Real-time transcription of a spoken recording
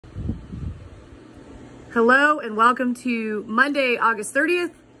Hello and welcome to Monday, August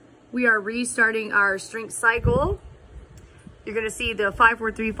 30th. We are restarting our strength cycle. You're gonna see the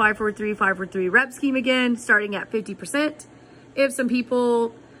 5-4-3, 5-4-3, 5-4-3 rep scheme again, starting at 50%. If some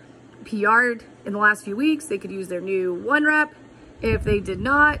people PR'd in the last few weeks, they could use their new 1 rep. If they did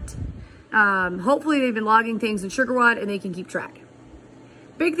not, hopefully they've been logging things in SugarWOD and they can keep track.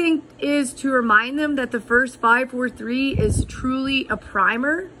 Big thing is to remind them that the first 5-4-3 is truly a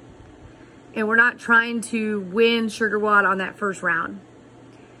primer, and we're not trying to win SugarWOD on that first round.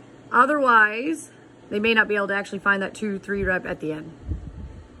 Otherwise, they may not be able to actually find that 2-3 rep at the end.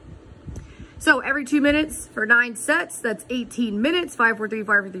 So every 2 minutes for 9 sets, that's 18 minutes, 5-4-3,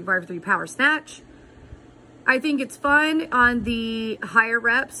 5-4-3, 5-4-3 power snatch. I think it's fun on the higher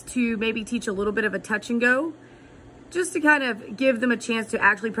reps to maybe teach a little bit of a touch and go, just to kind of give them a chance to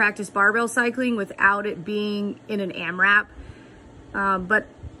actually practice barbell cycling without it being in an AMRAP. But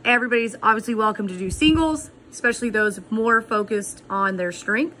everybody's obviously welcome to do singles, especially those more focused on their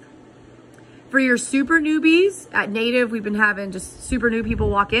strength. For your super newbies, at Native, we've been having just super new people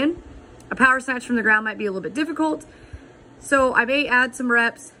walk in. A power snatch from the ground might be a little bit difficult. So I may add some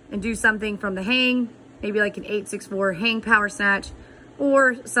reps and do something from the hang, maybe like an 8-6-4 hang power snatch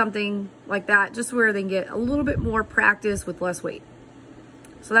or something like that, just where they can get a little bit more practice with less weight.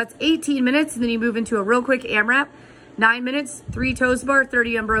 So that's 18 minutes, and then you move into a real quick AMRAP. 9 minutes, 3 toes to bar,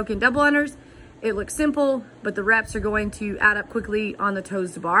 30 unbroken double unders. It looks simple, but the reps are going to add up quickly on the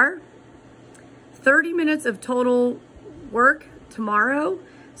toes to bar. 30 minutes of total work tomorrow,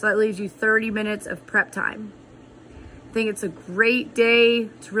 so that leaves you 30 minutes of prep time. I think it's a great day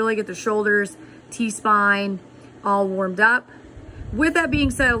to really get the shoulders, T-spine all warmed up. With that being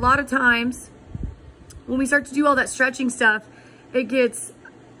said, a lot of times when we start to do all that stretching stuff, it gets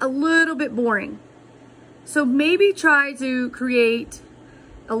a little bit boring. So maybe try to create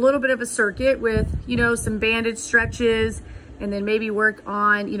a little bit of a circuit with, some banded stretches, and then maybe work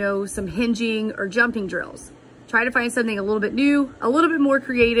on, some hinging or jumping drills. Try to find something a little bit new, a little bit more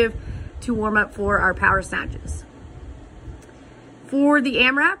creative to warm up for our power snatches. For the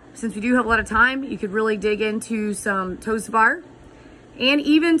AMRAP, since we do have a lot of time, you could really dig into some toes to bar and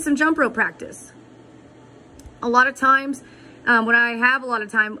even some jump rope practice. A lot of times, when I have a lot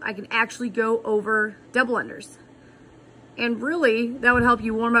of time, I can actually go over double unders. And really, that would help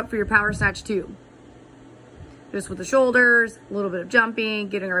you warm up for your power snatch too. Just with the shoulders, a little bit of jumping,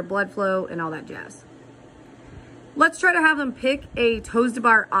 getting our blood flow and all that jazz. Let's try to have them pick a toes to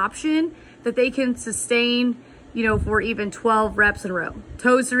bar option that they can sustain, for even 12 reps in a row.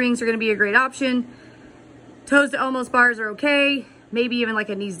 Toes to rings are gonna be a great option. Toes to almost bars are okay. Maybe even like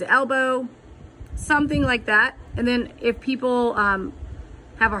a knees to elbow, something like that. And then if people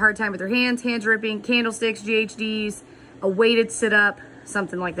have a hard time with their hands ripping, candlesticks, GHDs, a weighted sit-up,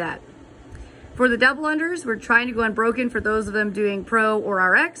 something like that. For the double unders, we're trying to go unbroken for those of them doing pro or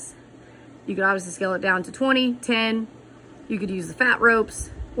RX. You could obviously scale it down to 20, 10. You could use the fat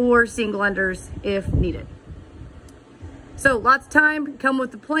ropes or single unders if needed. So lots of time, come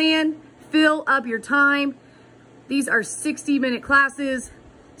with the plan, fill up your time. These are 60-minute classes,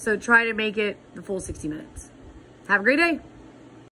 so try to make it the full 60 minutes. Have a great day.